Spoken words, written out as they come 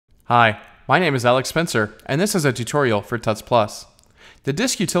Hi, my name is Alex Spencer, and this is a tutorial for Tuts Plus. The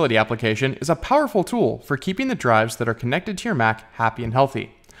Disk Utility application is a powerful tool for keeping the drives that are connected to your Mac happy and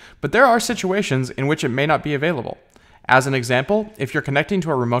healthy. But there are situations in which it may not be available. As an example, if you're connecting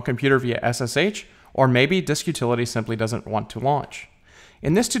to a remote computer via SSH, or maybe Disk Utility simply doesn't want to launch.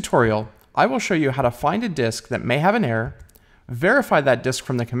 In this tutorial, I will show you how to find a disk that may have an error, verify that disk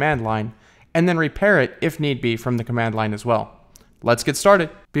from the command line, and then repair it if need be from the command line as well. Let's get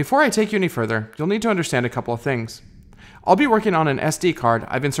started. Before I take you any further, you'll need to understand a couple of things. I'll be working on an SD card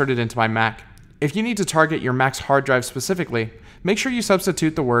I've inserted into my Mac. If you need to target your Mac's hard drive specifically, make sure you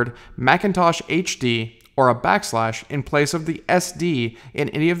substitute the word Macintosh HD or a backslash in place of the SD in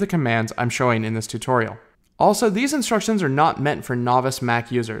any of the commands I'm showing in this tutorial. Also, these instructions are not meant for novice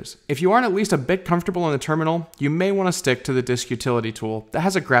Mac users. If you aren't at least a bit comfortable in the terminal, you may want to stick to the Disk Utility tool that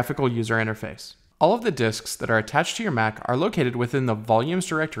has a graphical user interface. All of the disks that are attached to your Mac are located within the Volumes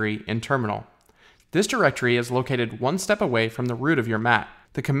directory in Terminal. This directory is located one step away from the root of your Mac.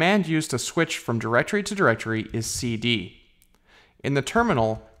 The command used to switch from directory to directory is cd. In the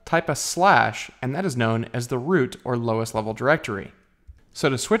terminal, type a slash, and that is known as the root or lowest level directory. So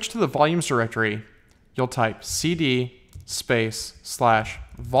to switch to the Volumes directory, you'll type cd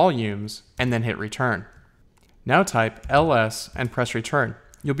 /volumes and then hit return. Now type ls and press return.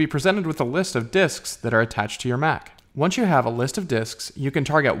 You'll be presented with a list of disks that are attached to your Mac. Once you have a list of disks, you can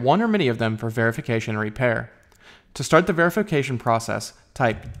target one or many of them for verification and repair. To start the verification process,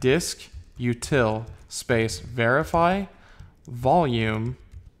 type disk util verify volume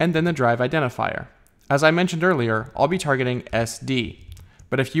and then the drive identifier. As I mentioned earlier, I'll be targeting SD,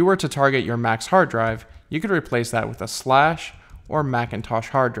 but if you were to target your Mac's hard drive, you could replace that with a slash or Macintosh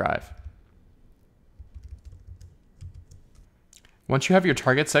hard drive. Once you have your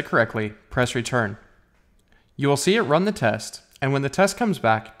target set correctly, press return. You will see it run the test, and when the test comes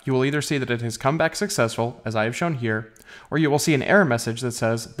back, you will either see that it has come back successful, as I have shown here, or you will see an error message that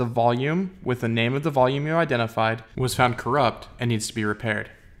says the volume with the name of the volume you identified was found corrupt and needs to be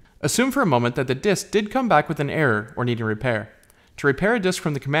repaired. Assume for a moment that the disk did come back with an error or needing repair. To repair a disk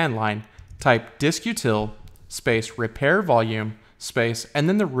from the command line, type diskutil repair volume and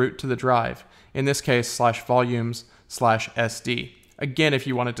then the root to the drive, in this case /volumes/SD. Again, if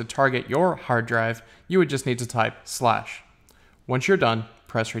you wanted to target your hard drive, you would just need to type slash. Once you're done,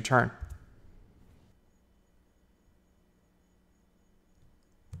 press return.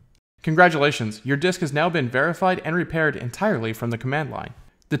 Congratulations, your disk has now been verified and repaired entirely from the command line.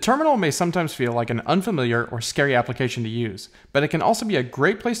 The terminal may sometimes feel like an unfamiliar or scary application to use, but it can also be a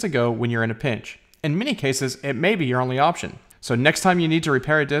great place to go when you're in a pinch. In many cases, it may be your only option. So next time you need to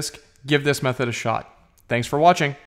repair a disk, give this method a shot. Thanks for watching.